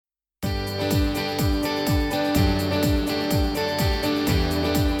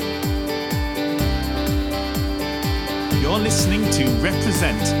listening to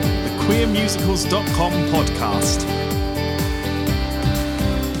Represent, the queermusicals.com podcast.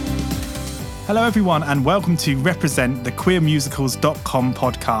 Hello everyone and welcome to Represent, the queermusicals.com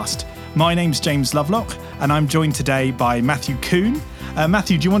podcast. My name's James Lovelock and I'm joined today by Matthew Koon.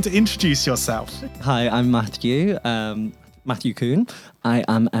 Matthew, do you want to introduce yourself? Hi, I'm Matthew Koon. I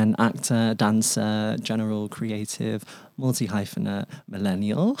am an actor, dancer, general creative, multi-hyphenate,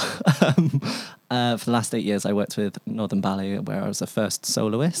 millennial. For the last 8 years, I worked with Northern Ballet, where I was the first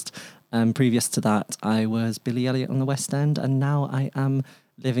soloist. Previous to that, I was Billy Elliot on the West End, and now I am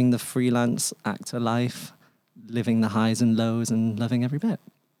living the freelance actor life, living the highs and lows, and loving every bit.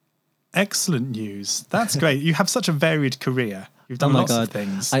 Excellent news. That's great. You have such a varied career. You've done lots of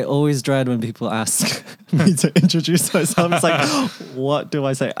things. I always dread when people ask me to introduce myself. It's like, what do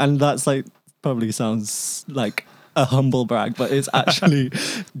I say? And that's like, probably sounds like a humble brag, but it's actually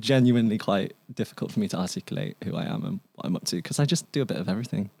genuinely quite difficult for me to articulate who I am and what I'm up to, because I just do a bit of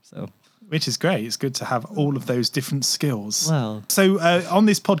everything. So, which is great. It's good to have all of those different skills. Well, so on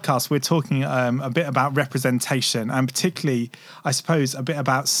this podcast, we're talking a bit about representation, and particularly, I suppose, a bit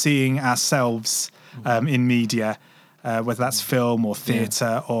about seeing ourselves in media. Whether that's film or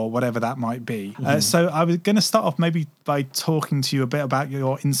theatre or whatever that might be. So I was going to start off maybe by talking to you a bit about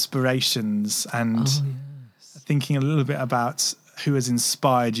your inspirations and thinking a little bit about who has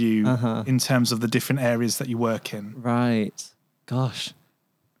inspired you in terms of the different areas that you work in. Right. Gosh.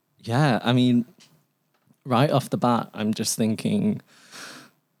 Yeah, I mean, right off the bat, I'm just thinking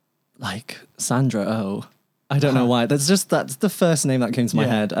like Sandra Oh. I don't know why. That's the first name that came to my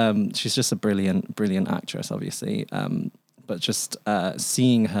head. She's just a brilliant actress, obviously. But just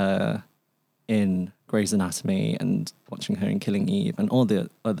seeing her in Grey's Anatomy and watching her in Killing Eve and all the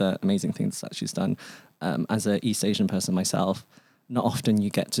other amazing things that she's done. As an East Asian person myself, not often you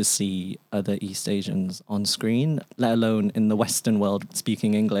get to see other East Asians on screen, let alone in the Western world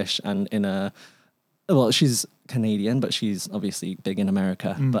speaking English and well, she's Canadian, but she's obviously big in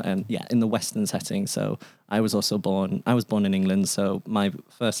America. But in the Western setting. So I was born in England, so my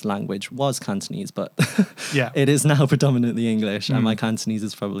first language was Cantonese, but it is now predominantly English, and my Cantonese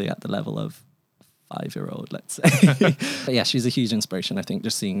is probably at the level of 5-year-old, let's say. But yeah, she's a huge inspiration, I think,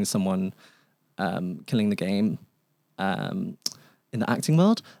 just seeing someone killing the game in the acting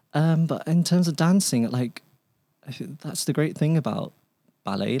world. But in terms of dancing, like, I think that's the great thing about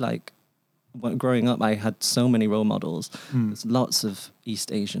ballet, like, when growing up, I had so many role models. There's lots of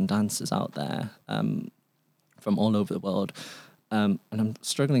East Asian dancers out there from all over the world. And I'm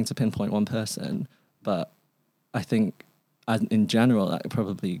struggling to pinpoint one person, but I think in general, that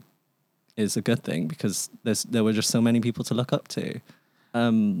probably is a good thing because there were just so many people to look up to.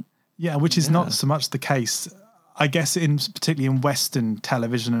 Which is not so much the case, I guess, particularly in Western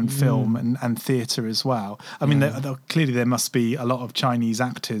television and film and theatre as well. I mean, clearly there must be a lot of Chinese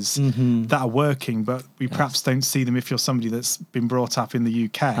actors that are working, but we perhaps don't see them. If you're somebody that's been brought up in the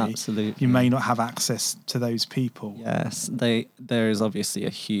UK, absolutely, you may not have access to those people. Yes, there is obviously a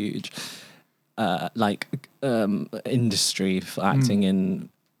huge industry for acting in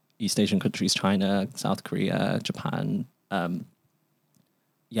East Asian countries, China, South Korea, Japan. But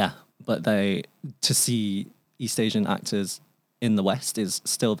to see East Asian actors in the West is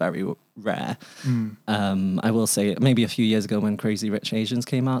still very rare. I will say maybe a few years ago when Crazy Rich Asians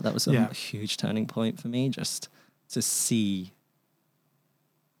came out, that was a huge turning point for me, just to see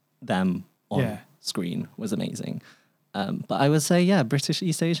them on screen was amazing. But I would say, British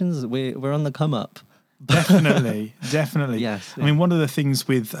East Asians, we're on the come up. Definitely. Yes. I mean, one of the things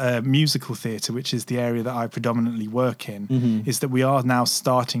with musical theatre, which is the area that I predominantly work in, is that we are now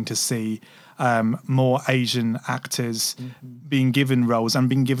starting to see more Asian actors being given roles and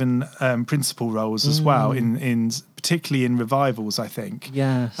being given principal roles as well, in particularly in revivals, I think.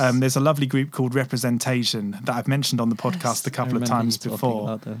 Yes. There's a lovely group called Representation that I've mentioned on the podcast a couple of times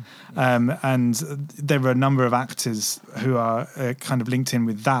before. And there are a number of actors who are kind of linked in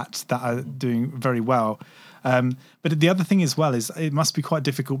with that are doing very well. But the other thing as well is it must be quite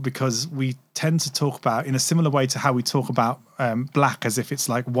difficult because we tend to talk about, in a similar way to how we talk about black as if it's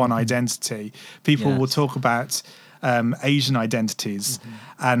like one identity. People will talk about Asian identities,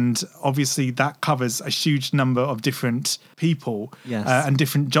 and obviously that covers a huge number of different people and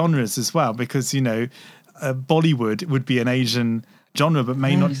different genres as well, because Bollywood would be an Asian genre but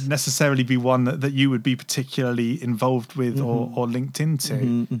may not necessarily be one that you would be particularly involved with or linked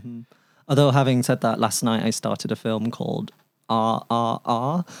into. Although, having said that, last night I started a film called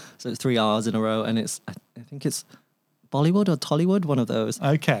RRR, so it's 3 R's in a row, and I think it's Bollywood or Tollywood, one of those.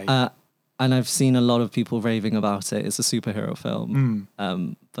 Okay. And I've seen a lot of people raving about it. It's a superhero film.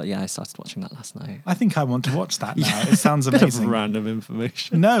 But yeah, I started watching that last night. I think I want to watch that now. It sounds amazing. Bit of random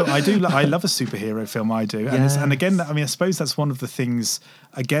information. No, I do. I love a superhero film. I do. And again, I mean, I suppose that's one of the things,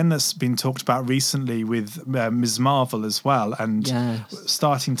 again, that's been talked about recently with Ms. Marvel as well. And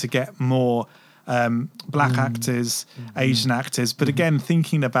starting to get more black actors, Asian actors. But again,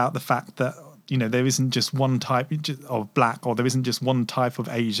 thinking about the fact that, you know, there isn't just one type of black, or there isn't just one type of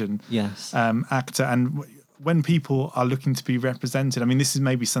Asian actor. And when people are looking to be represented, I mean, this is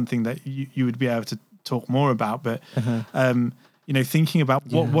maybe something that you would be able to talk more about, but, you know, thinking about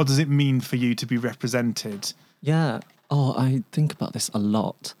what does it mean for you to be represented? Yeah. Oh, I think about this a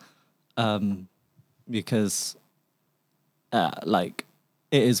lot because, like,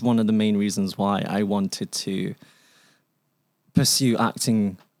 it is one of the main reasons why I wanted to pursue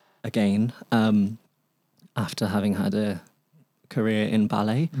acting again after having had a career in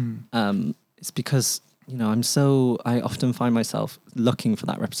ballet. It's because, you know, I often find myself looking for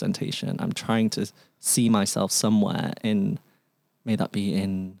that representation. I'm trying to see myself somewhere in, may that be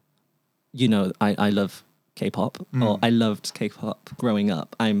in, you know, I love K-pop, or I loved K-pop growing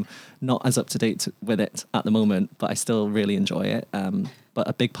up. I'm not as up to date with it at the moment, but I still really enjoy it. But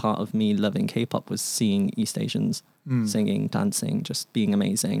a big part of me loving K-pop was seeing East Asians singing, dancing, just being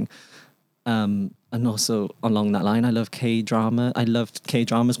amazing. And also along that line, I love K-drama. I loved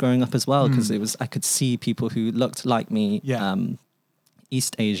K-dramas growing up as well, because I could see people who looked like me,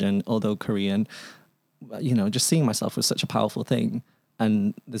 East Asian, although Korean. You know, just seeing myself was such a powerful thing.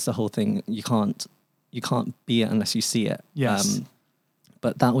 And there's the whole thing, you can't be it unless you see it. Yes.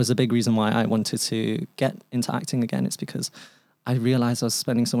 But that was a big reason why I wanted to get into acting again. It's because I realized I was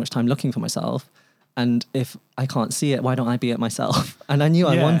spending so much time looking for myself. And if I can't see it, why don't I be it myself? And I knew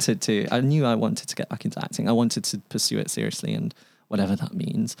I wanted to. I knew I wanted to get back into acting. I wanted to pursue it seriously, and whatever that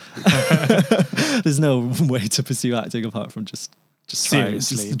means. There's no way to pursue acting apart from just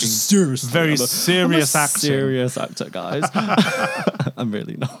seriously. Just seriously. Very serious acting. Serious actor, guys. I'm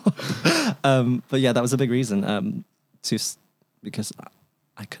really not. But yeah, that was a big reason because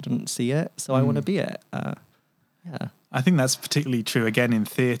I couldn't see it, so I want to be it. I think that's particularly true again in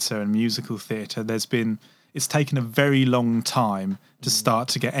theatre and musical theatre. It's taken a very long time to start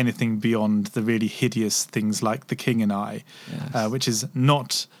to get anything beyond the really hideous things like The King and I, which is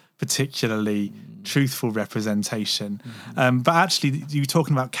not particularly truthful representation. But actually, you were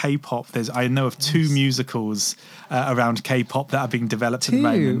talking about K-pop. I know of two musicals around K-pop that are being developed at the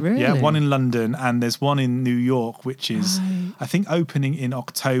moment. Really? Yeah, one in London and there's one in New York, which is, I think, opening in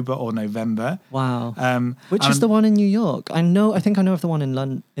October or November. Wow. Which is the one in New York? I think I know of the one in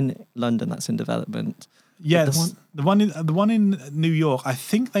London that's in development. Yes, the one in New York, I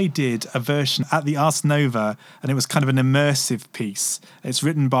think they did a version at the Ars Nova, and it was kind of an immersive piece. It's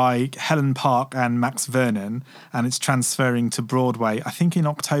written by Helen Park and Max Vernon, and it's transferring to Broadway, I think in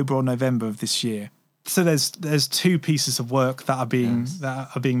October or November of this year. So there's two pieces of work that are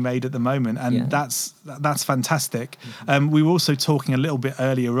being made at the moment, and that's fantastic. We were also talking a little bit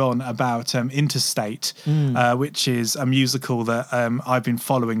earlier on about Interstate, which is a musical that I've been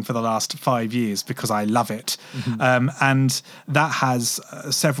following for the last 5 years because I love it, and that has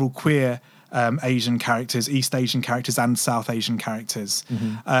several queer Asian characters, East Asian characters, and South Asian characters,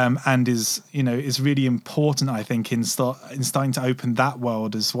 and is really important, I think, in starting to open that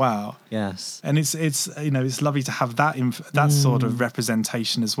world as well. Yes, and it's lovely to have that sort of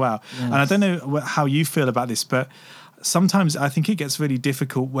representation as well. Yes. And I don't know how you feel about this, but sometimes I think it gets really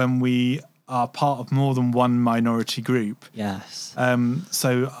difficult when we are part of more than one minority group. Yes.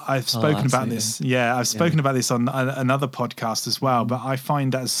 So I've spoken about this. Yeah, I've spoken about this on another podcast as well. But I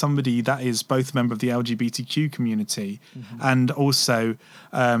find that as somebody that is both a member of the LGBTQ community and also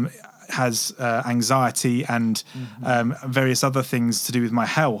has anxiety and various other things to do with my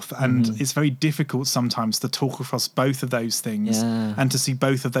health, and it's very difficult sometimes to talk across both of those things and to see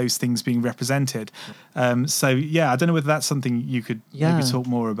both of those things being represented. So I don't know whether that's something you could maybe talk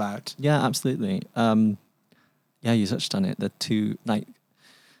more about. Yeah, absolutely. You touched on it. The two, like,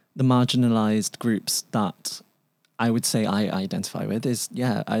 the marginalized groups that I would say I identify with is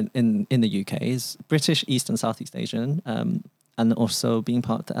in the UK is British, East and Southeast Asian, and also being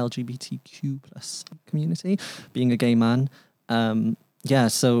part of the LGBTQ plus community, being a gay man.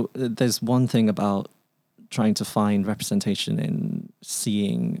 So there's one thing about trying to find representation in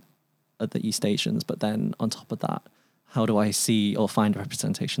seeing the East Asians, but then on top of that, how do I see or find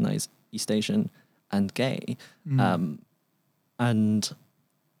representation that is East Asian and gay? And,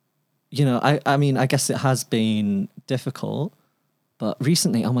 I mean, I guess it has been difficult, But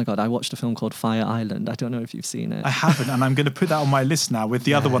recently, oh my God, I watched a film called Fire Island. I don't know if you've seen it. I haven't, and I'm going to put that on my list now with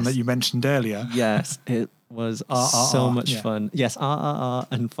the other one that you mentioned earlier. Yes, it was so much fun. Yes,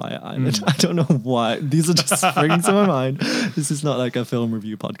 and Fire Island. I don't know why. These are just springing to my mind. This is not like a film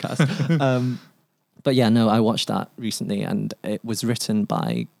review podcast. But yeah, no, I watched that recently, and it was written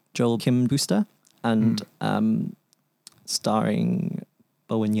by Joel Kim Booster and starring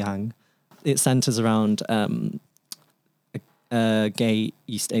Bowen Yang. It centers around a gay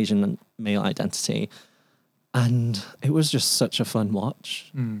East Asian male identity, and it was just such a fun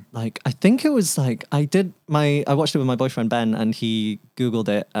watch. Like, I think it was like I watched it with my boyfriend Ben, and he Googled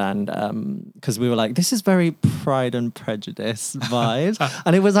it, and because we were like, this is very Pride and Prejudice vibes.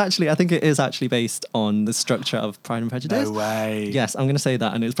 And it was actually, I think it is actually based on the structure of Pride and Prejudice. No way. Yes, I'm going to say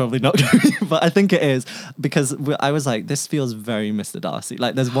that, and it's probably not going to, but I think it is, because I was like, this feels very Mr. Darcy.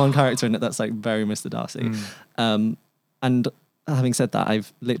 Like, there's one character in it that's like very Mr. Darcy. And having said that,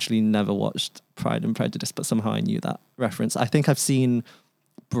 I've literally never watched Pride and Prejudice, but somehow I knew that reference. I think I've seen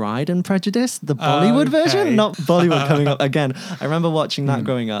Bride and Prejudice, the Bollywood version, not Bollywood coming up again. I remember watching that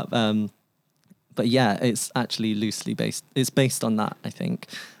growing up. But yeah, it's actually loosely based. It's based on that, I think.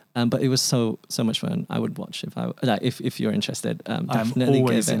 But it was so much fun. I would watch if you're interested. Definitely I'm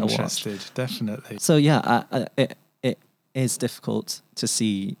always give it interested. A watch. Definitely. So yeah, it is difficult to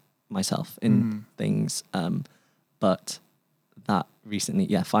see myself in things, but that recently,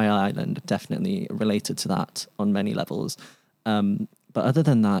 Fire Island definitely related to that on many levels. But other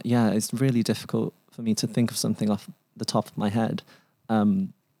than that, it's really difficult for me to think of something off the top of my head. I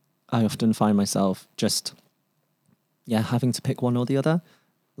often find myself just, having to pick one or the other.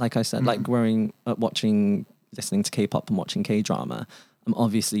 Like I said, like growing up listening to K-pop and watching K-drama, I'm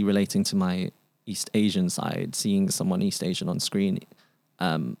obviously relating to my East Asian side, seeing someone East Asian on screen.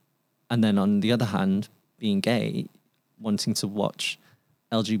 And then on the other hand, being gay, wanting to watch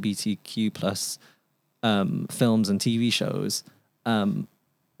LGBTQ plus films and TV shows,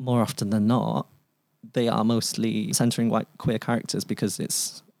 more often than not, they are mostly centering white queer characters, because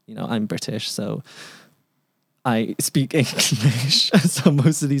it's, I'm British, so I speak English. So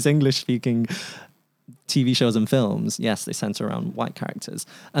most of these English speaking TV shows and films, yes, they center around white characters.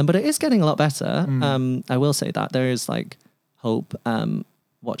 But it is getting a lot better. I will say that there is like hope.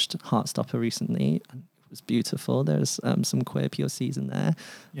 Watched Heartstopper recently, and it was beautiful. There's some queer POCs in there.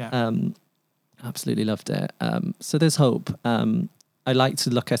 Absolutely loved it. So there's hope. I like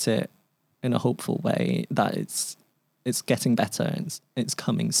to look at it in a hopeful way, that it's getting better and it's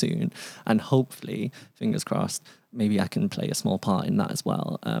coming soon, and hopefully, fingers crossed, maybe I can play a small part in that as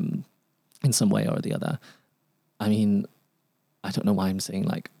well, in some way or the other. I mean, I don't know why I'm saying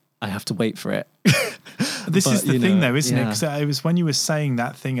like I have to wait for it. This is the thing, though, isn't it? Because it was when you were saying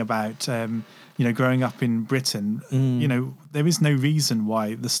that thing about growing up in Britain, there is no reason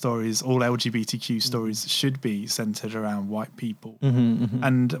why the stories, all LGBTQ stories, should be centered around white people.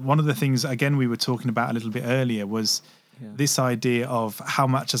 And one of the things, again, we were talking about a little bit earlier was this idea of how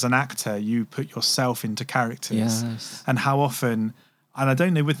much as an actor you put yourself into characters, and how often, and I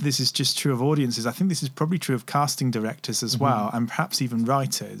don't know whether this is just true of audiences, I think this is probably true of casting directors as well, and perhaps even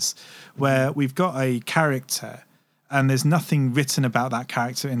writers, where we've got a character and there's nothing written about that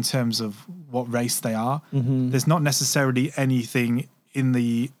character in terms of what race they are. There's not necessarily anything in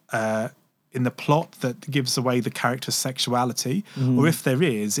the plot that gives away the character's sexuality, or if there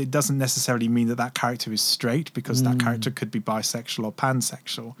is, it doesn't necessarily mean that character is straight, because that character could be bisexual or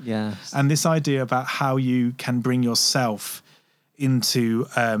pansexual. And this idea about how you can bring yourself into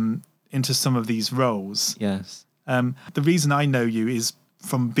some of these roles. The reason I know you is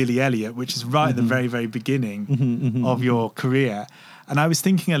from Billy Elliot, which is right at the very, very beginning of your career. And I was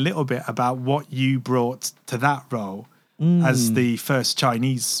thinking a little bit about what you brought to that role as the first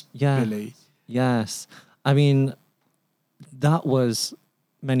Chinese Billy. I mean, that was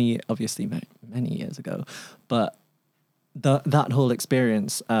many years ago, but that whole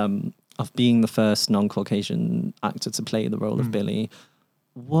experience of being the first non-Caucasian actor to play the role of Billy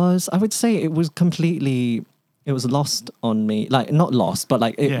was, I would say, it was lost on me. Like, not lost, but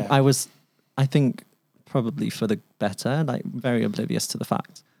like I think probably for the better, like very oblivious to the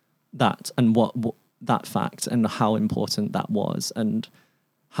fact that, and what that fact, and how important that was, and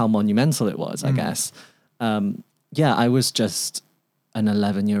how monumental it was, I guess. I was just an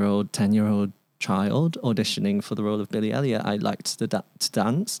 11-year-old, 10-year-old child auditioning for the role of Billy Elliot. I liked to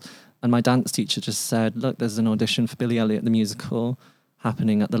dance, and my dance teacher just said, look, there's an audition for Billy Elliot the musical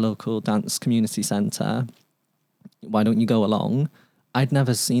happening at the local dance community centre. Why don't you go along? I'd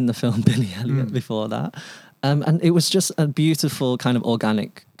never seen the film Billy Elliot before that. And it was just a beautiful kind of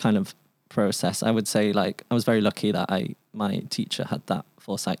organic kind of process. I would say, like, I was very lucky that my teacher had that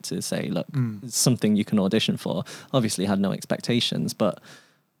foresight to say, look, it's something you can audition for. Obviously had no expectations, but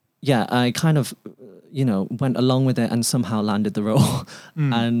yeah, I kind of, went along with it and somehow landed the role.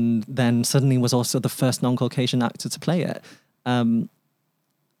 And then suddenly was also the first non-Caucasian actor to play it. And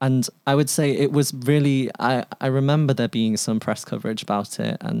I would say it was really, I remember there being some press coverage about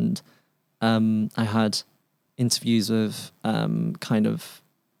it, and I had interviews with kind of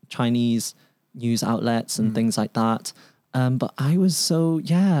Chinese news outlets and things like that. But I was so,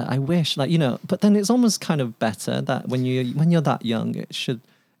 I wish, but then it's almost kind of better that when you're that young, it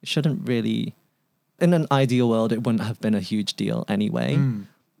shouldn't really, in an ideal world, it wouldn't have been a huge deal anyway.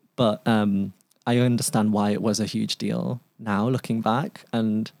 But I understand why it was a huge deal now looking back,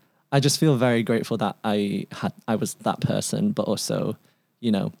 and I just feel very grateful that I was that person, but also,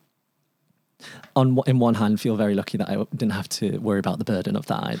 in one hand, feel very lucky that I didn't have to worry about the burden of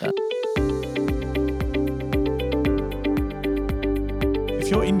that either.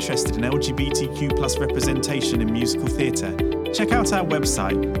 If you're interested in LGBTQ+ representation in musical theatre, check out our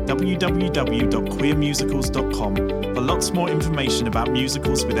website, www.queermusicals.com, for lots more information about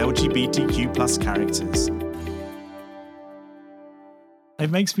musicals with LGBTQ+ characters. It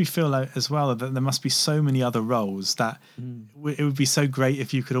makes me feel like, as well, that there must be so many other roles that it would be so great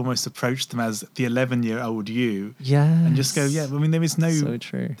if you could almost approach them as the 11-year-old you. Yeah. And just go, there is so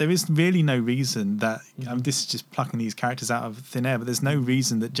true. There is really no reason that, this is just plucking these characters out of thin air, but there's no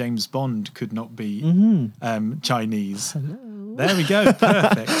reason that James Bond could not be Chinese. Hello. There we go.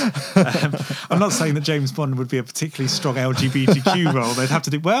 Perfect. I'm not saying that James Bond would be a particularly strong LGBTQ role. They'd have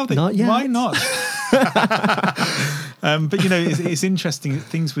to do, not yet. Why not? But it's interesting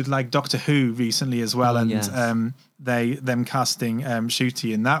things with like Doctor Who recently as well, them casting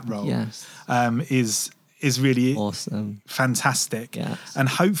Ncuti in that role is really awesome, fantastic. And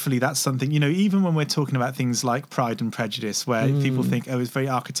hopefully that's something, even when we're talking about things like Pride and Prejudice, where people think, it's very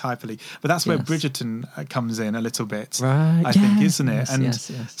archetypally, but that's where Bridgerton comes in a little bit, right? I think, isn't it? And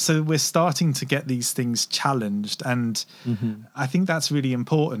so we're starting to get these things challenged, and I think that's really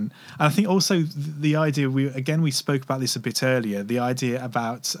important. And I think also the idea, we spoke about this a bit earlier, the idea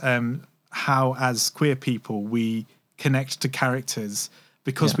about how as queer people we connect to characters,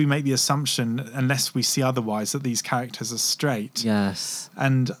 because we make the assumption, unless we see otherwise, that these characters are straight. Yes.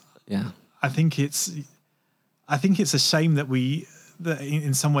 And I think it's a shame that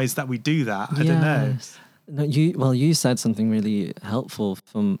in some ways that we do that. I don't know. No, you said something really helpful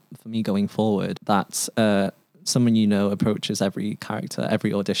for me going forward, that someone approaches every character,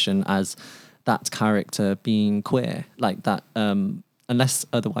 every audition as that character being queer, like that, unless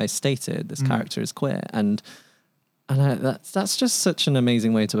otherwise stated, this character is queer. And that's just such an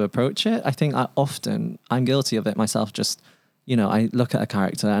amazing way to approach it. I think I'm guilty of it myself. Just, I look at a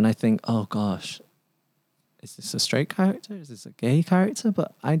character and I think, oh gosh, is this a straight character? Is this a gay character?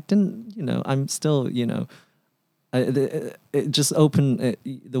 But I didn't, I'm still, it just opened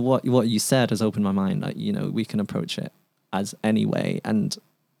what you said has opened my mind. Like, we can approach it as any way. And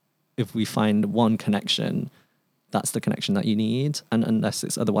if we find one connection, that's the connection that you need. And unless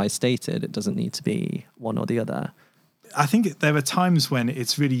it's otherwise stated, it doesn't need to be one or the other. I think there are times when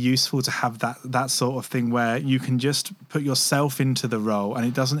it's really useful to have that sort of thing where you can just put yourself into the role, and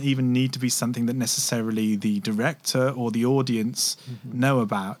it doesn't even need to be something that necessarily the director or the audience know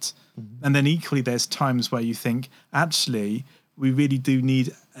about. And then equally, there's times where you think, actually, we really do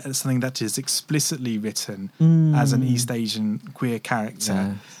need something that is explicitly written as an East Asian queer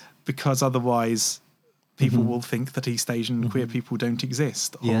character, because otherwise people will think that East Asian queer people don't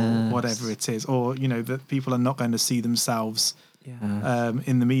exist, or whatever it is, or that people are not going to see themselves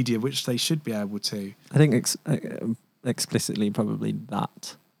in the media, which they should be able to. I think explicitly probably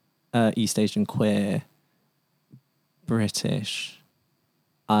that East Asian queer British,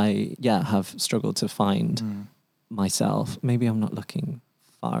 I have struggled to find myself. Maybe I'm not looking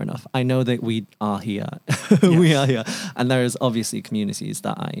far enough. I know that we are here. We are here. And there is obviously communities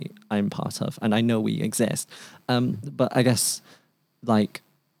that I'm part of, and I know we exist. But I guess, like,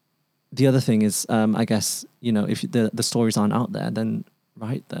 the other thing is, I guess, if the stories aren't out there, then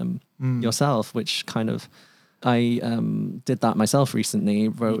write them yourself, which kind of, I did that myself recently.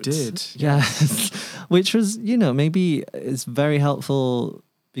 Wrote. You did? Yes. Which was, maybe it's very helpful,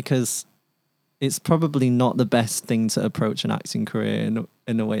 because it's probably not the best thing to approach an acting career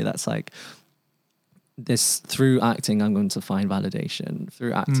in a way that's like, this, through acting, I'm going to find validation.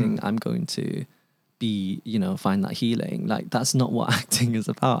 Through acting, I'm going to be, find that healing. Like, that's not what acting is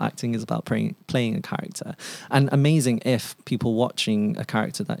about. Acting is about playing a character. And amazing if people watching a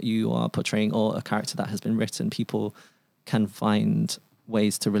character that you are portraying, or a character that has been written, people can find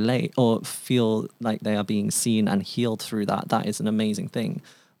ways to relate or feel like they are being seen and healed through that, that is an amazing thing.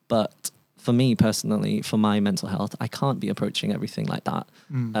 But for me personally, for my mental health, I can't be approaching everything like that.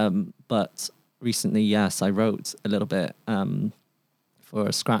 But recently, yes, I wrote a little bit for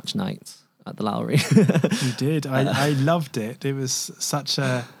a scratch night at the Lowry. You did. I loved it. It was such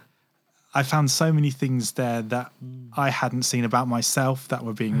a... I found so many things there that I hadn't seen about myself that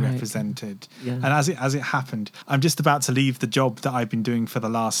were being represented. Yeah. And as it happened, I'm just about to leave the job that I've been doing for the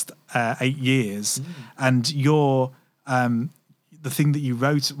last 8 years. And the thing that you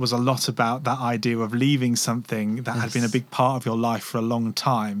wrote was a lot about that idea of leaving something that had been a big part of your life for a long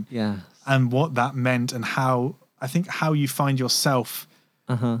time. Yeah. And what that meant, and how you find yourself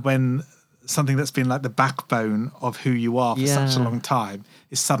when something that's been like the backbone of who you are for such a long time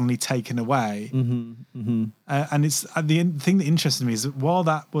is suddenly taken away. And it's the thing that interested me is that while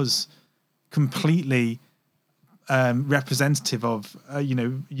that was completely representative of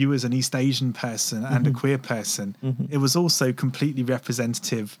you as an East Asian person and a queer person, it was also completely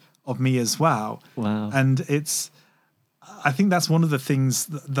representative of me as well. Wow. And I think that's one of the things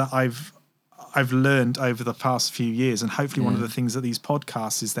that I've learned over the past few years, and hopefully one of the things that these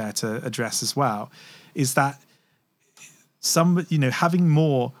podcasts is there to address as well, is that having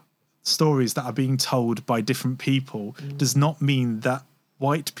more stories that are being told by different people does not mean that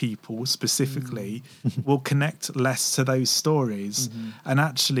white people specifically will connect less to those stories. And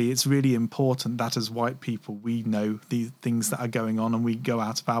actually it's really important that as white people we know the things that are going on, and we go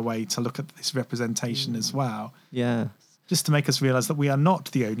out of our way to look at this representation as well. Yeah. Just to make us realise that we are not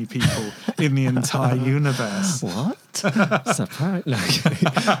the only people in the entire universe. What? Surprise.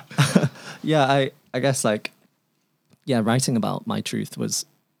 Yeah, I guess writing about my truth was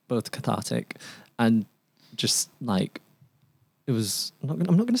both cathartic and just it was, I'm not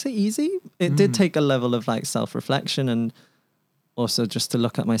going to say easy. It did take a level of self-reflection and also just to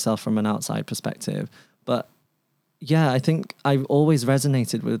look at myself from an outside perspective. But yeah, I think I've always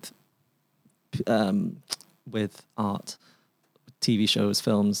resonated with art, TV shows,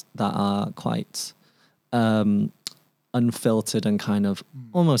 films that are quite unfiltered and kind of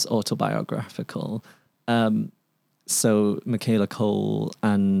almost autobiographical. So Michaela Cole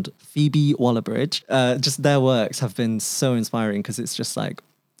and Phoebe Waller-Bridge, just their works have been so inspiring because it's just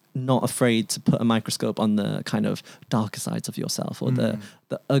not afraid to put a microscope on the kind of darker sides of yourself, or the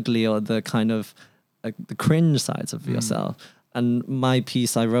ugly, or the kind of the cringe sides of yourself. And my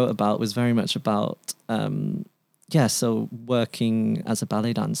piece I wrote about was very much about, so working as a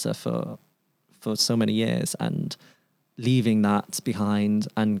ballet dancer for so many years and leaving that behind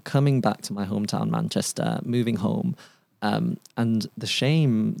and coming back to my hometown, Manchester, moving home. And the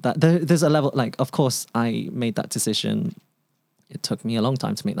shame that there's a level, of course I made that decision. It took me a long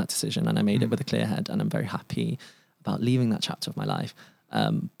time to make that decision, and I made it with a clear head, and I'm very happy about leaving that chapter of my life.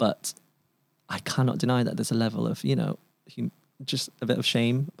 But I cannot deny that there's a level of, just a bit of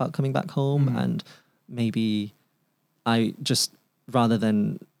shame about coming back home. And maybe I just, rather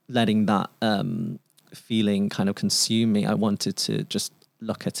than letting that feeling kind of consume me, I wanted to just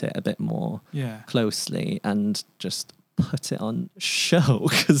look at it a bit more closely and just put it on show,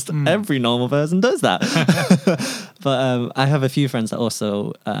 because every normal person does that. But I have a few friends that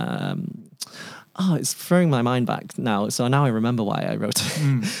also it's throwing my mind back now, so now I remember why I wrote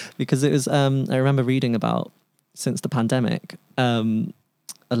it. Because it was I remember reading about, since the pandemic, a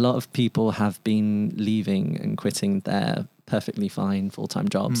lot of people have been leaving and quitting their perfectly fine full-time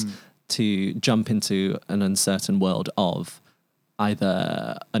jobs to jump into an uncertain world of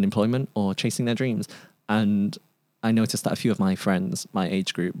either unemployment or chasing their dreams. And I noticed that a few of my friends, my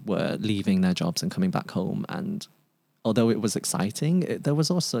age group, were leaving their jobs and coming back home. And although it was exciting, there was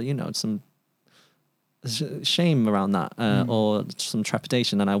also, some shame around that, or some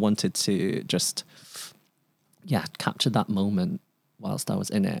trepidation. And I wanted to just, capture that moment whilst I was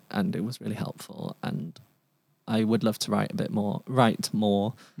in it. And it was really helpful. And I would love to write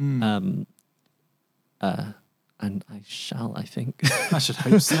more. And I shall, I think. I should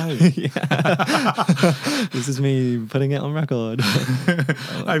hope so. This is me putting it on record.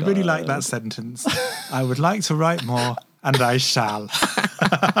 I really like that sentence. I would like to write more, and I shall.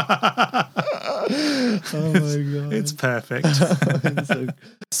 Oh my God. It's perfect.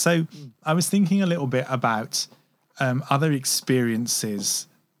 So I was thinking a little bit about other experiences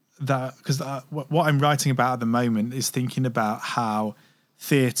that, because what I'm writing about at the moment is thinking about how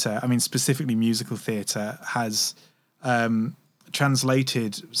theatre, specifically musical theatre, has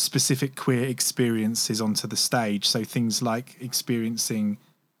translated specific queer experiences onto the stage. So things like experiencing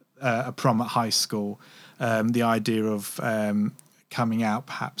a prom at high school, the idea of coming out,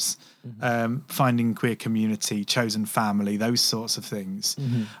 perhaps finding queer community, chosen family, those sorts of things.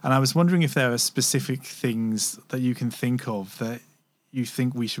 And I was wondering if there are specific things that you can think of that you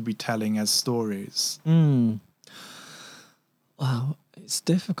think we should be telling as stories. Wow, it's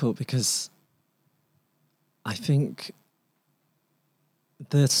difficult because I think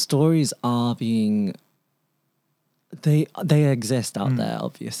the stories are being, they exist out there,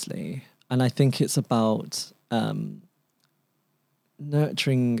 obviously. And I think it's about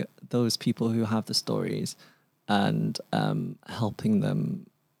nurturing those people who have the stories and helping them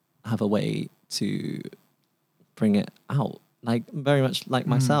have a way to bring it out. Like, very much like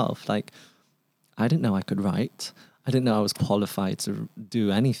myself. Like, I didn't know I could write. I didn't know I was qualified to do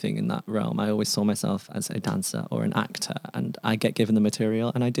anything in that realm. I always saw myself as a dancer or an actor, and I get given the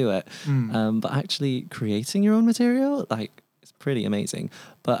material and I do it. But actually creating your own material, like, it's pretty amazing.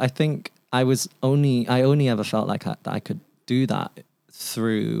 But I think I only ever felt like that I could do that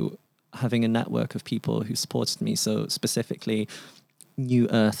through having a network of people who supported me. So specifically New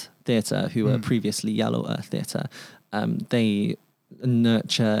Earth Theatre, who were previously Yellow Earth Theatre. They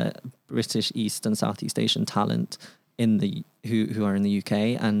nurture British East and Southeast Asian talent in the who are in the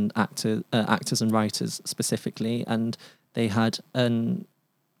UK, and actors and writers specifically. And they had an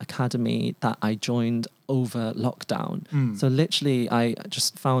academy that I joined over lockdown. So literally I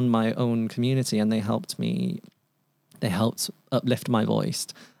just found my own community, and they helped uplift my voice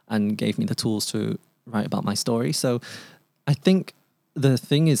and gave me the tools to write about my story. So I think the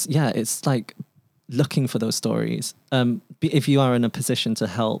thing is, it's like looking for those stories. If you are in a position to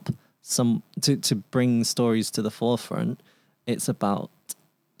help to bring stories to the forefront, it's about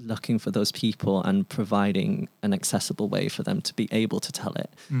looking for those people and providing an accessible way for them to be able to tell it,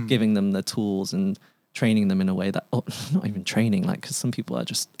 giving them the tools and training them in a way that, not even training, like, because some people are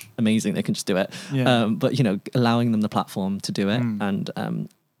just amazing, they can just do it. But, allowing them the platform to do it and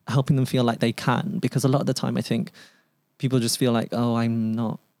helping them feel like they can, because a lot of the time I think people just feel like,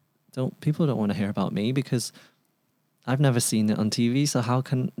 people don't want to hear about me because I've never seen it on TV. So how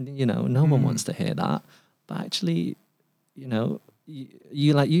can, no one wants to hear that. But actually,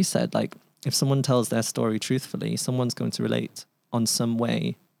 you like you said, like, if someone tells their story truthfully, someone's going to relate on some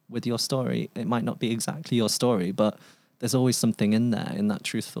way with your story. It might not be exactly your story, but there's always something in there, in that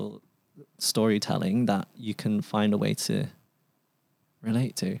truthful storytelling, that you can find a way to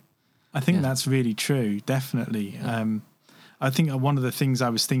relate to. I think that's really true, definitely. I think one of the things I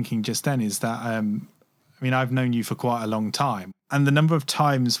was thinking just then is that, I've known you for quite a long time, and the number of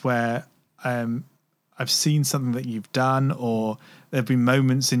times where I've seen something that you've done, or there have been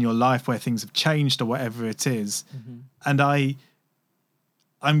moments in your life where things have changed or whatever it is, and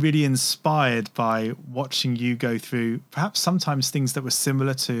I'm really inspired by watching you go through perhaps sometimes things that were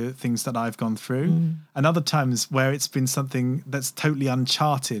similar to things that I've gone through, and other times where it's been something that's totally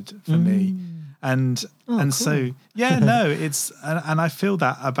uncharted for me. And cool. So, it's, and I feel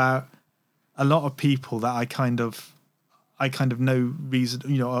that about a lot of people that I kind of know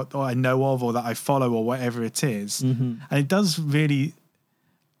reason, or I know of, or that I follow, or whatever it is. And it does really,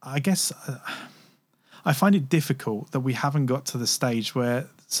 I guess, I find it difficult that we haven't got to the stage where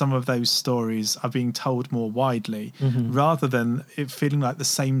some of those stories are being told more widely, rather than it feeling like the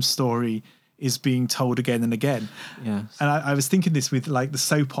same story is being told again and again. Yes. And I was thinking this with like the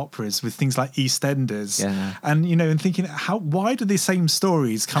soap operas, with things like EastEnders, and and thinking, why do the same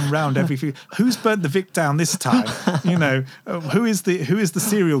stories come round every few? Who's burnt the Vic down this time? Who is the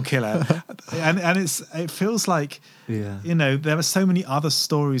serial killer? And it feels like there are so many other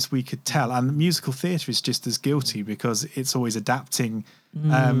stories we could tell, and musical theatre is just as guilty, because it's always adapting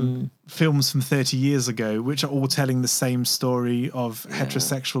films from 30 years ago, which are all telling the same story of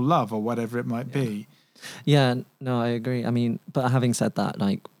heterosexual love, or whatever it might be. I agree. But having said that,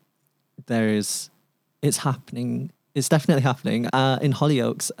 like, it's happening. It's definitely happening. In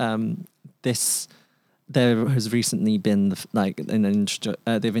Hollyoaks, there has recently been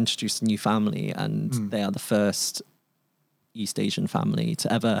they've introduced a new family, and they are the first East Asian family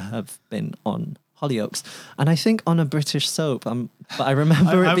to ever have been on Hollyoaks, and I think on a British soap. But I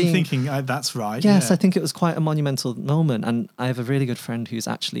remember I'm thinking that's right. Yes, I think it was quite a monumental moment, and I have a really good friend who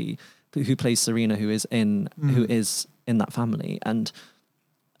plays Serena, who is in that family, and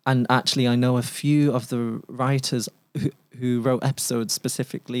actually I know a few of the writers who wrote episodes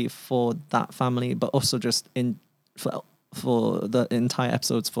specifically for that family, but also just for the entire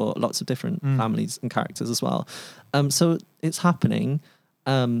episodes for lots of different families and characters as well. So it's happening.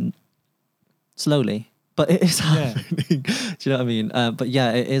 Slowly, but it is happening. Do you know what I mean? But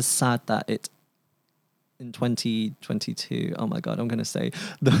it is sad that in 2022. Oh my God, I'm going to say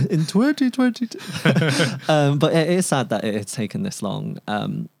in 2022. But it is sad that it has taken this long.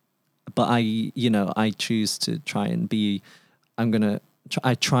 But I choose to try and be,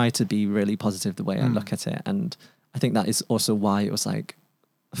 I try to be really positive the way I look at it. And I think that is also why it was like,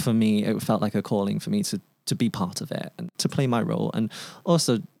 for me, it felt like a calling for me to be part of it and to play my role. And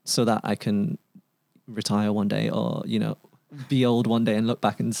also so that I can retire one day or, be old one day and look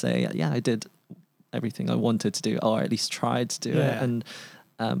back and say, yeah, I did everything I wanted to do, or at least tried to do it. And,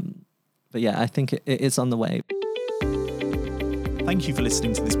 but yeah, I think it is on the way. Thank you for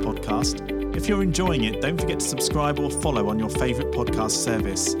listening to this podcast. If you're enjoying it, don't forget to subscribe or follow on your favourite podcast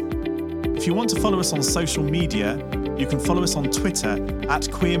service. If you want to follow us on social media, you can follow us on Twitter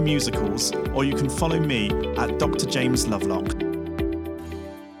 @QueerMusicals, or you can follow me @Dr. James Lovelock.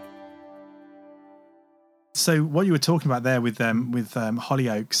 So what you were talking about there with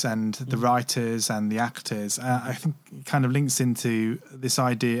Hollyoaks and the writers and the actors, I think it kind of links into this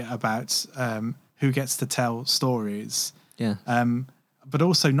idea about who gets to tell stories. Yeah. But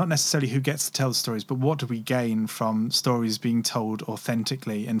also not necessarily who gets to tell the stories, but what do we gain from stories being told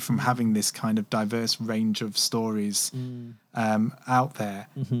authentically and from having this kind of diverse range of stories out there.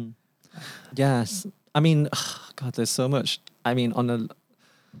 Mm-hmm. Yes. I mean, God, there's so much. I mean, on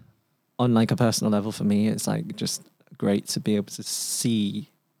like a personal level for me, it's like just great to be able to see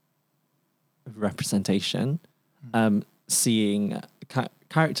representation, seeing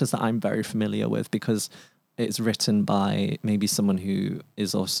characters that I'm very familiar with because it's written by maybe someone who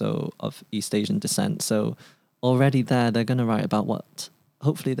is also of East Asian descent. So already they're going to write about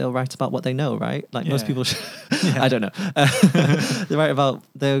hopefully they'll write about what they know, right? Like most people should. I don't know.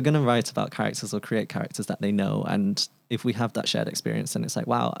 They're going to write about characters or create characters that they know. And if we have that shared experience, then it's like,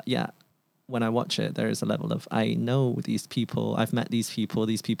 wow, yeah, when I watch it, there is a level of, I know these people, I've met these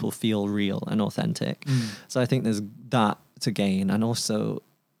people feel real and authentic. So I think there's that to gain. And also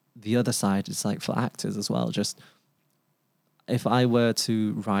the other side is like for actors as well, just if I were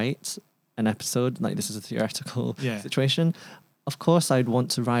to write an episode, like this is a theoretical situation, of course I'd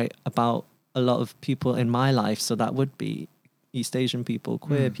want to write about a lot of people in my life. So that would be East Asian people,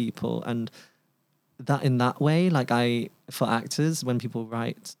 queer people, and that in that way, like for actors, when people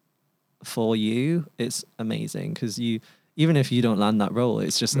write for you, it's amazing because even if you don't land that role,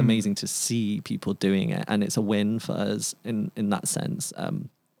 it's just amazing to see people doing it, and it's a win for us in that sense.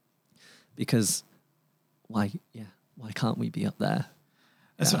 Because why can't we be up there?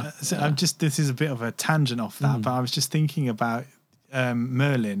 This is a bit of a tangent off that, but I was just thinking about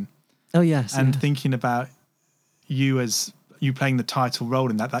Merlin. Oh yes, and thinking about you playing the title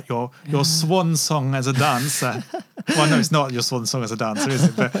role in that your swan song as a dancer. Well, no, it's not your swan song as a dancer, is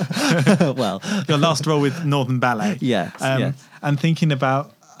it? But well, your last role with Northern Ballet. Yes, and thinking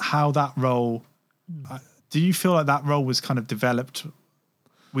about how that role. Do you feel like that role was kind of developed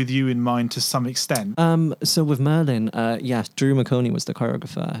with you in mind to some extent? So with Merlin, Drew McConey was the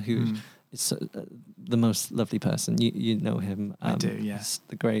choreographer who is the most lovely person. You know him. I do, yeah.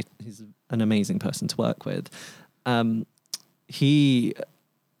 He's an amazing person to work with.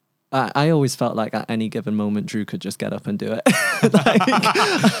 I always felt like at any given moment, Drew could just get up and do it. Get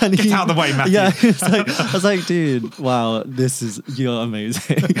out of the way, Matthew. Yeah, I was like, dude, wow, you're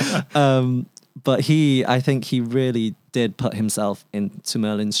amazing. But I think he really did put himself into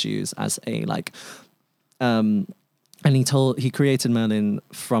Merlin's shoes as and he created Merlin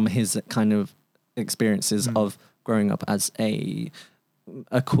from his kind of experiences of growing up as a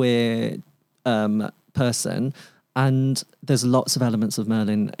queer person. And there's lots of elements of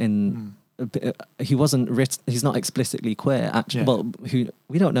Merlin in. He's not explicitly queer, actually. Well,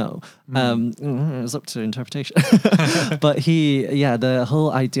 we don't know. It's up to interpretation. But the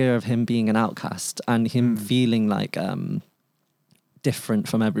whole idea of him being an outcast and him feeling like different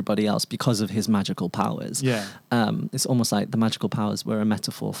from everybody else because of his magical powers. Yeah. It's almost like the magical powers were a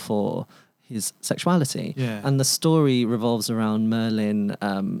metaphor for his sexuality. Yeah. And the story revolves around Merlin.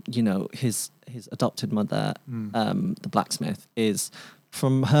 His adopted mother, the blacksmith, is,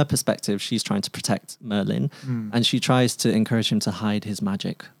 from her perspective, she's trying to protect Merlin, and she tries to encourage him to hide his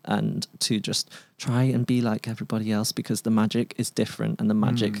magic and to just try and be like everybody else because the magic is different and the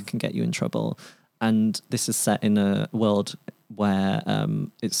magic can get you in trouble. And this is set in a world where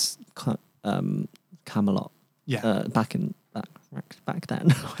it's Camelot. Yeah. Back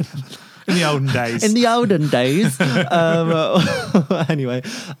then. In the olden days. In the olden days. Anyway.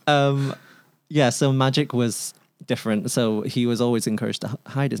 So magic was different. So he was always encouraged to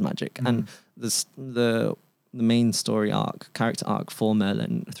hide his magic. And the main character arc for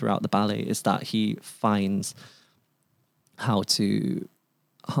Merlin throughout the ballet is that he finds how to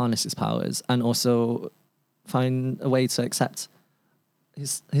harness his powers and also find a way to accept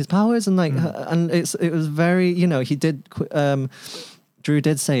his powers, and like and it was very, you know, he did Drew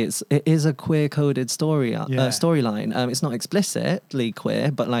did say it is a queer coded storyline. It's not explicitly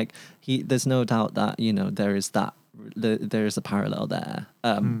queer, but like there's no doubt that, you know, there is a parallel there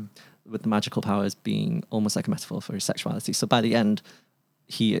with the magical powers being almost like a metaphor for his sexuality. So by the end,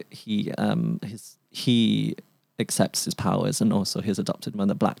 he accepts his powers, and also his adopted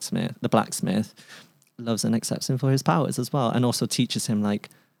mother, the blacksmith, loves and accepts him for his powers as well, and also teaches him, like,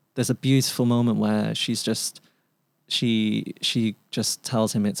 there's a beautiful moment where she just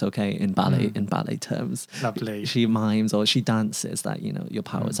tells him it's okay in ballet terms. Lovely. She mimes or she dances that, you know, your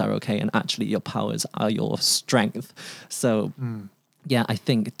powers are okay, and actually your powers are your strength. So yeah, I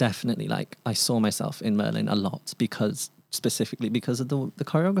think definitely, like, I saw myself in Merlin a lot specifically because of the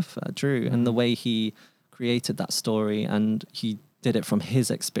choreographer Drew and the way he created that story, and he did it from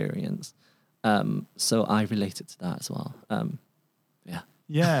his experience. So I related to that as well.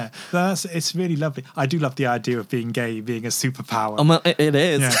 Yeah, it's really lovely. I do love the idea of being gay being a superpower. It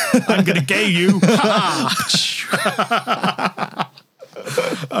is. Yeah. I'm gonna gay you.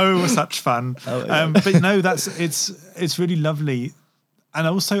 Oh, such fun. But no, it's really lovely. And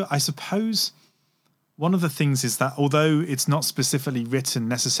also, I suppose one of the things is that although it's not specifically written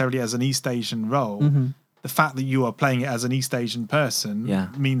necessarily as an East Asian role, the fact that you are playing it as an East Asian person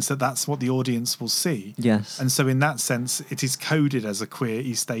means that that's what the audience will see. Yes. And so in that sense, it is coded as a queer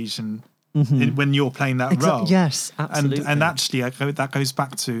East Asian when you're playing that role. Yes, absolutely. And actually, that goes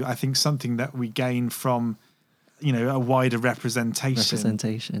back to, I think, something that we gain from, you know, a wider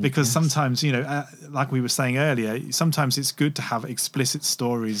representation. Because sometimes, you know, like we were saying earlier, sometimes it's good to have explicit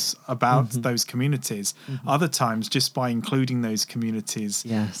stories about those communities. Other times, just by including those communities,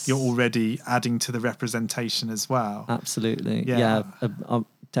 you're already adding to the representation as well. Absolutely. Yeah,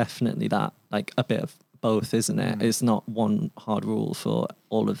 definitely that. Like a bit of both, isn't it? It's not one hard rule for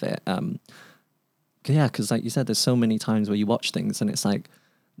all of it. Yeah, because like you said, there's so many times where you watch things and it's like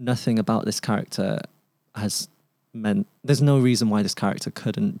nothing about this character has meant, there's no reason why this character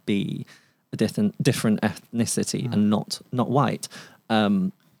couldn't be a different ethnicity and not white.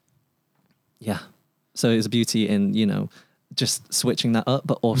 Yeah, so it's a beauty in, you know, just switching that up,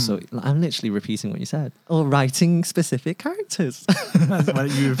 but also I'm literally repeating what you said, or writing specific characters. Well,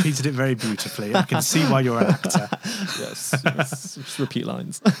 you repeated it very beautifully. I can see why you're an actor. Yes, just repeat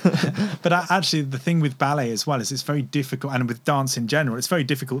lines. But actually, the thing with ballet as well is it's very difficult, and with dance in general, it's very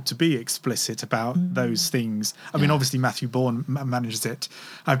difficult to be explicit about those things. I mean, obviously Matthew Bourne manages it.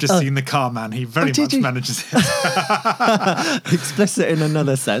 I've just seen The Car Man. He very much manages it. Explicit in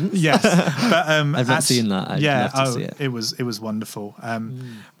another sense. Yes, but I've not seen that. I'd love to see it. It was wonderful.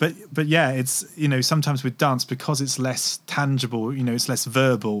 But yeah, it's, you know, sometimes with dance, because it's less tangible, you know, it's less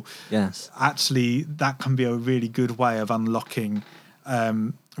verbal. Yes. Actually, that can be a really good way of unlocking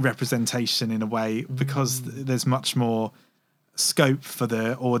representation in a way, because there's much more scope for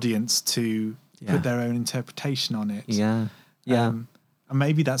the audience to put their own interpretation on it. Yeah. Yeah. And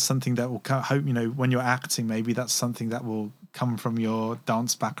maybe that's something that will hope, you know, when you're acting, maybe that's something that will come from your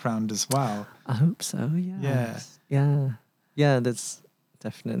dance background as well. I hope so. Yeah, that's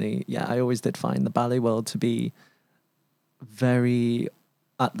definitely, I always did find the ballet world to be very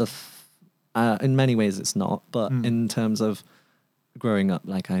at the in many ways it's not, but in terms of growing up,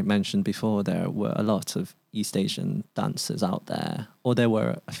 like I mentioned before, there were a lot of East Asian dancers out there, or there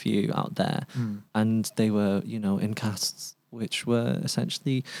were a few out there, and they were, you know, in casts which were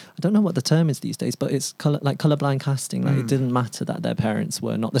essentially, I don't know what the term is these days, but it's colorblind casting. Like it didn't matter that their parents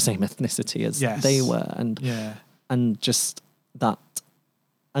were not the same ethnicity as they were, and just that.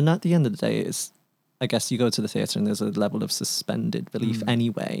 And at the end of the day, it's, I guess you go to the theatre and there's a level of suspended belief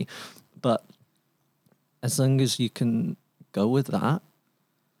anyway, but as long as you can go with that,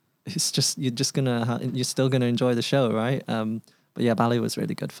 it's just, you're still gonna enjoy the show, right? But yeah, ballet was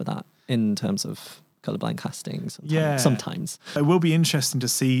really good for that in terms of colorblind casting. Sometimes it will be interesting to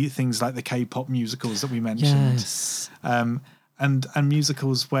see things like the K-pop musicals that we mentioned, and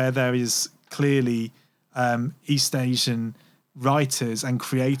musicals where there is clearly East Asian writers and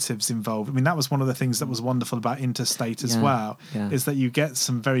creatives involved. I mean, that was one of the things that was wonderful about Interstate as well, is that you get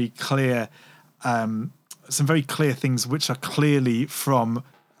some very clear things which are clearly from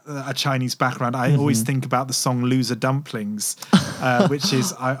a Chinese background. I always think about the song Loser Dumplings, which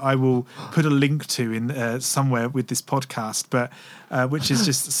is, I will put a link to in somewhere with this podcast, but which is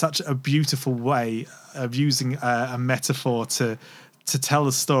just such a beautiful way of using a metaphor to to tell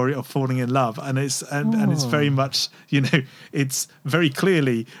the story of falling in love, and it's very much, it's very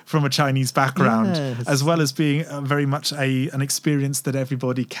clearly from a Chinese background, as well as being very much an experience that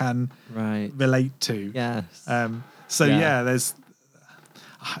everybody can relate to. Yes. There's.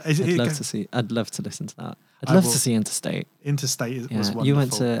 I'd love to listen to that. I'd love to see Interstate. Interstate was wonderful. You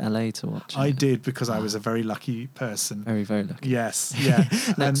went to LA to watch it. I did, because I was a very lucky person. Very, very lucky. Yes, yeah.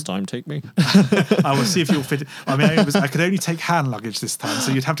 Next time, take me. I will see if you'll fit. I mean, I could only take hand luggage this time,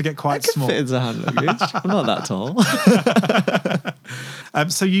 so you'd have to get quite small. Fit into hand luggage. I'm not that tall.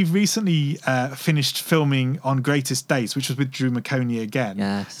 So you've recently finished filming on Greatest Days, which was with Drew McConey again.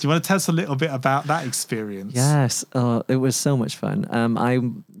 Yes. Do you want to tell us a little bit about that experience? Yes. It was so much fun.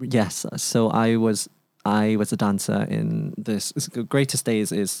 So I was a dancer in this. Greatest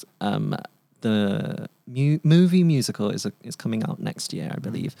Days is the movie musical is coming out next year, I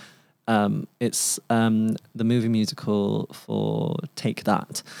believe. It's the movie musical for Take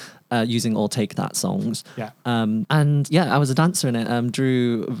That, using all Take That songs. Yeah. I was a dancer in it.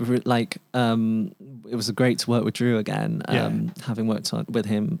 Drew, it was great to work with Drew again, having worked with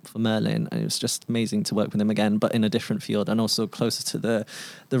him for Merlin. And it was just amazing to work with him again, but in a different field, and also closer to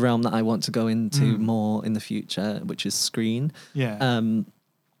the realm that I want to go into more in the future, which is screen. Yeah.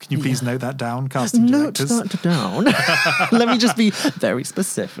 Can you please note that down, casting directors? Note that down. Let me just be very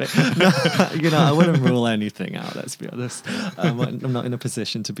specific. I wouldn't rule anything out, let's be honest. I'm not in a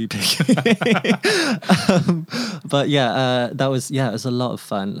position to be picky. It was a lot of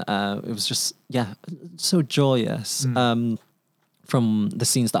fun. It was just, so joyous from the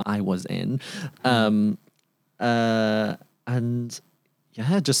scenes that I was in.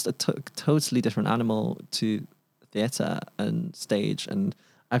 Just a totally different animal to theatre and stage. And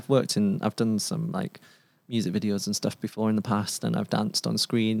I've done some like music videos and stuff before in the past, and I've danced on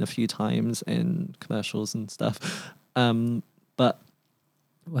screen a few times in commercials and stuff. But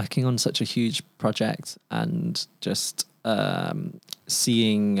working on such a huge project and just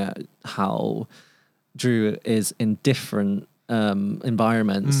seeing how Drew is in different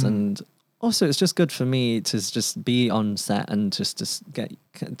environments, and also it's just good for me to just be on set and just to get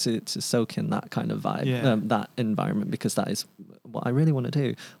to soak in that kind of vibe, that environment, because that is what I really want to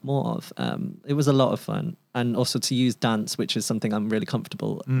do more of. It was a lot of fun, and also to use dance, which is something I'm really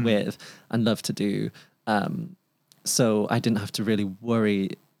comfortable with and love to do. So I didn't have to really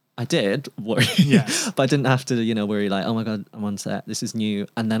worry. I did worry, but I didn't have to, worry like, oh my God, I'm on set, this is new.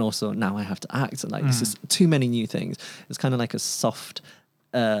 And then also now I have to act, and like, this is too many new things. It's kind of like a soft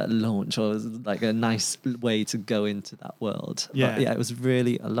launch, or like a nice way to go into that world. But it was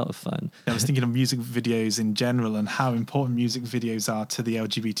really a lot of fun. I was thinking of music videos in general and how important music videos are to the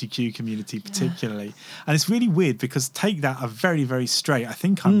LGBTQ community particularly. And it's really weird because Take That are very, very straight. I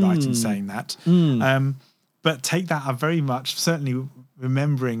think I'm right in saying that. But Take That are very much, certainly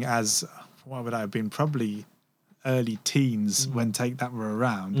remembering as, what would I have been, probably early teens when Take That were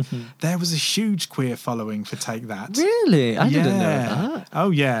around, there was a huge queer following for Take That. Really? I didn't know that. Oh,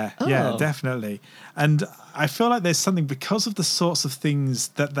 yeah, definitely. And I feel like there's something, because of the sorts of things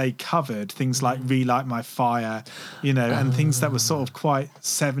that they covered, things like Relight My Fire, and things that were sort of quite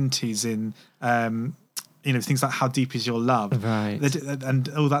 70s in, things like How Deep Is Your Love? Right. And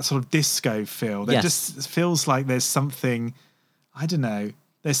all that sort of disco feel. It just feels like there's something, I don't know,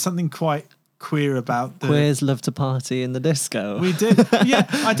 there's something quite queer about the queers love to party in the disco. We did.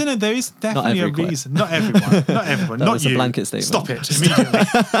 I don't know, there is definitely a reason. Not everyone that not was you. A blanket statement. Stop it immediately.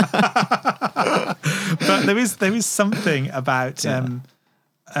 But there is something about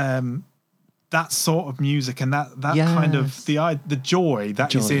that sort of music, and that kind of the joy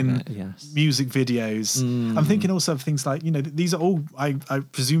that is in music videos. I'm thinking also of things like, these are all, I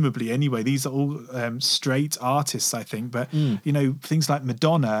presumably anyway, these are all straight artists, I think, but things like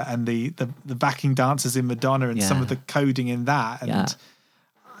Madonna and the backing dancers in Madonna and some of the coding in that. And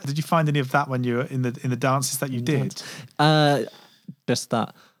did you find any of that when you were in the dances that you did? Just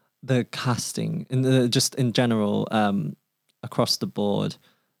that the casting just in general, across the board,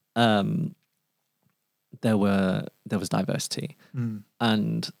 there was diversity,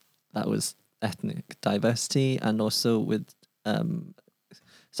 and that was ethnic diversity, and also with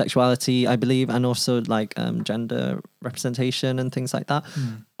sexuality, I believe, and also like gender representation and things like that.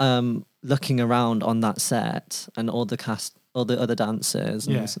 Looking around on that set and all the other dancers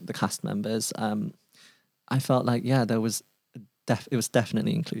and the cast members, I felt like there was it was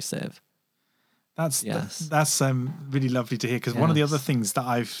definitely inclusive. That's really lovely to hear, because one of the other things that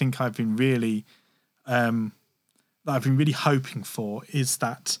I think I've been really hoping for is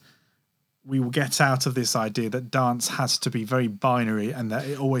that we will get out of this idea that dance has to be very binary and that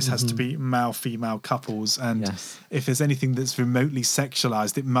it always has to be male-female couples. And if there's anything that's remotely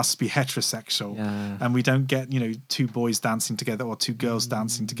sexualized, it must be heterosexual. Yeah. And we don't get, two boys dancing together or two girls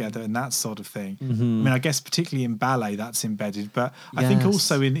dancing together and that sort of thing. I mean, I guess particularly in ballet that's embedded, but I think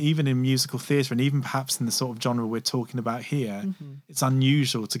also even in musical theatre and even perhaps in the sort of genre we're talking about here, it's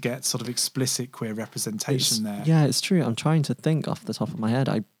unusual to get sort of explicit queer representation there. Yeah, it's true. I'm trying to think off the top of my head.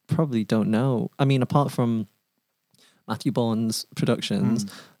 I probably don't know. I mean, apart from Matthew Bourne's productions,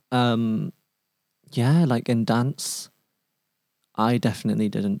 like in dance, I definitely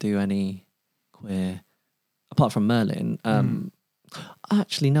didn't do any queer, apart from Merlin.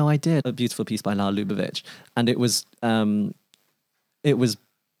 Actually, no, I did a beautiful piece by Lal Lubavitch, and it was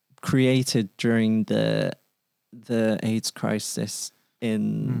created during the AIDS crisis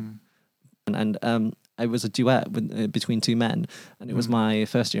in and it was a duet between two men, and it was my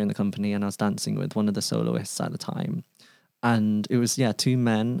first year in the company, and I was dancing with one of the soloists at the time, and it was two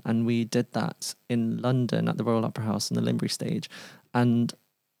men, and we did that in London at the Royal Opera House on the Limbury stage, and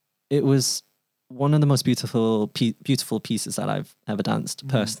it was one of the most beautiful pieces that I've ever danced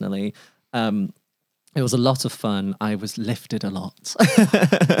personally. It was a lot of fun. I was lifted a lot.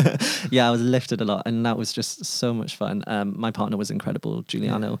 I was lifted a lot, and that was just so much fun. My partner was incredible,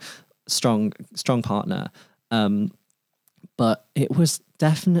 Giuliano. Strong partner, but it was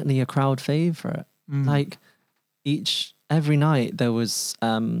definitely a crowd favorite. Like every night there was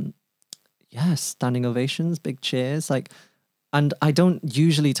standing ovations, big cheers, and I don't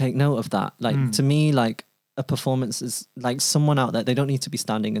usually take note of that. To me, a performance is like someone out there, they don't need to be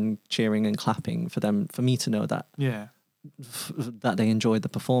standing and cheering and clapping for me to know that that they enjoyed the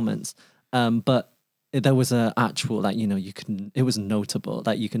performance, but there was a actual it was notable,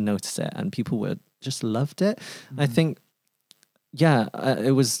 you can notice it, and people were just loved it. I think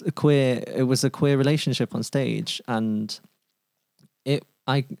it was a queer relationship on stage, and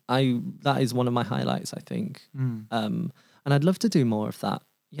that is one of my highlights, I think. And I'd love to do more of that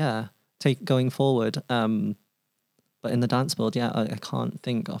going forward, but in the dance world I can't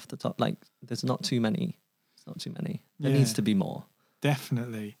think off the top, there's not too many. There needs to be more.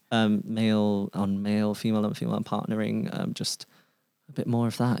 Definitely. Male on male, female on female partnering, just a bit more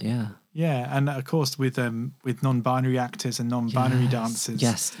of that, Yeah, and of course with non-binary actors and non-binary dancers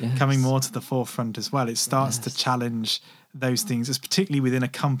coming more to the forefront as well, it starts to challenge those things. It's particularly within a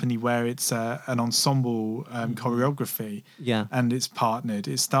company where it's an ensemble choreography and it's partnered.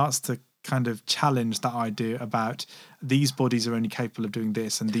 It starts to kind of challenge that idea about these bodies are only capable of doing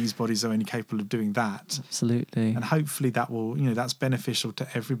this and these bodies are only capable of doing that. Absolutely. And hopefully that will, that's beneficial to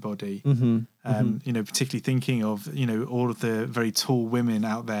everybody. Particularly thinking of, all of the very tall women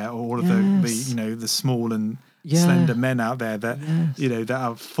out there, or all of the small and slender men out there that, that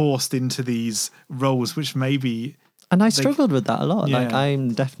are forced into these roles, which maybe... And I struggled with that a lot.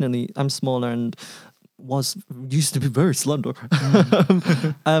 I'm smaller and used to be very slender.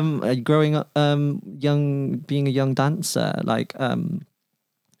 Growing up being a young dancer,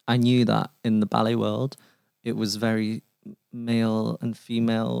 I knew that in the ballet world it was very male and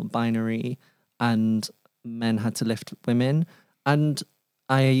female binary, and men had to lift women, and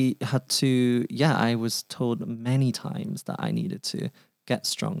I had to I was told many times that I needed to get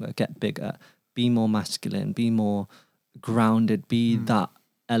stronger, get bigger, be more masculine, be more grounded, be that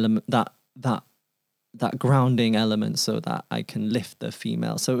element, that grounding element, so that I can lift the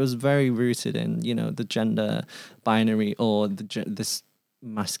female. So it was very rooted in, the gender binary, or this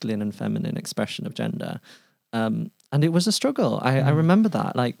masculine and feminine expression of gender. And it was a struggle. I remember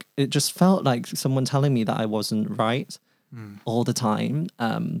that. It just felt like someone telling me that I wasn't right all the time,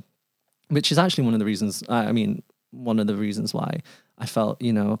 which is actually one of the reasons, why I felt,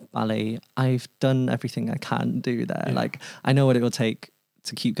 ballet, I've done everything I can do there. I know what it will take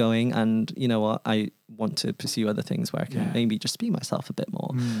to keep going, and you know what, I want to pursue other things where I can maybe just be myself a bit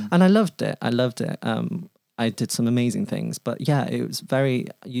more. And I loved it. I did some amazing things, but it was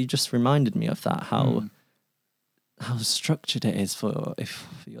you just reminded me of that, how structured it is for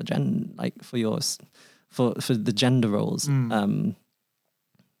your for the gender roles. I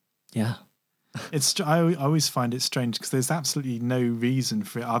always find it strange because there's absolutely no reason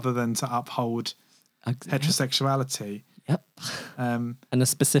for it other than to uphold heterosexuality. Yep. And a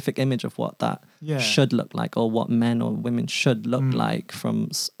specific image of what that should look like, or what men or women should look like from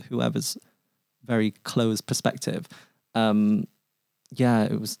whoever's very close perspective. It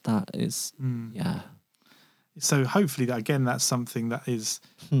was So hopefully that's something that is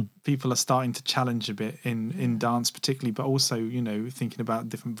people are starting to challenge a bit in dance particularly, but also thinking about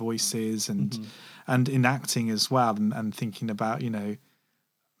different voices and in acting as well, and thinking about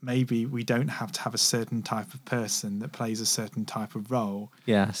maybe we don't have to have a certain type of person that plays a certain type of role.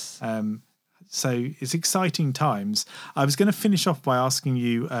 Yes. So it's exciting times. I was going to finish off by asking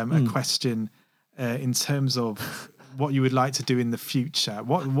you a question in terms of what you would like to do in the future.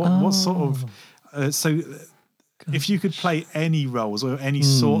 What sort of if you could play any roles or any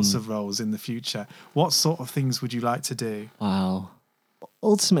sorts of roles in the future, what sort of things would you like to do? Wow.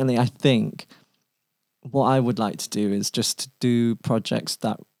 Ultimately, I think what I would like to do is just to do projects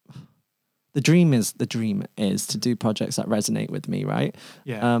that the dream is to do projects that resonate with me, right?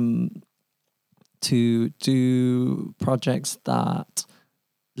 Yeah. To do projects that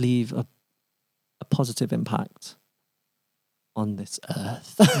leave a positive impact on this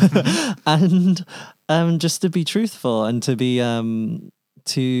earth, and just to be truthful and to be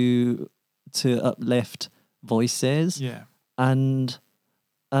to uplift voices, yeah, and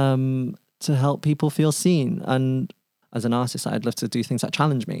to help people feel seen. And as an artist, I'd love to do things that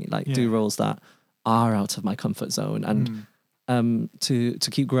challenge me, like do roles that are out of my comfort zone, and to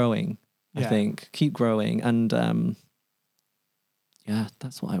keep growing. I think keep growing, and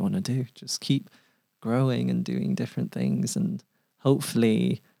that's what I want to do. Just keep growing and doing different things, and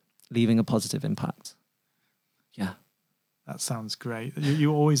hopefully leaving a positive impact. Yeah. That sounds great.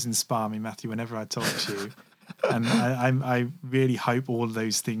 You always inspire me, Matthew, whenever I talk to you. And I really hope all of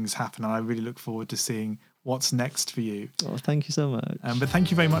those things happen. And I really look forward to seeing what's next for you. Oh, thank you so much. But thank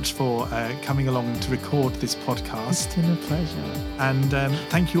you very much for coming along to record this podcast. It's been a pleasure. And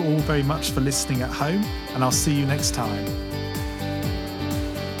thank you all very much for listening at home. And I'll see you next time.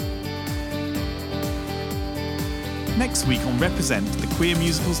 Next week on Represent, the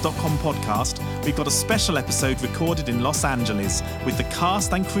queermusicals.com podcast, we've got a special episode recorded in Los Angeles with the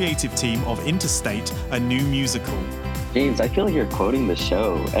cast and creative team of Intersect, a new musical. James, I feel like you're quoting the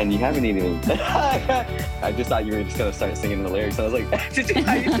show, and you haven't even... I just thought you were just going to start singing the lyrics. I was like,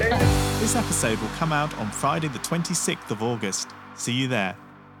 are you sure? This episode will come out on Friday the 26th of August. See you there.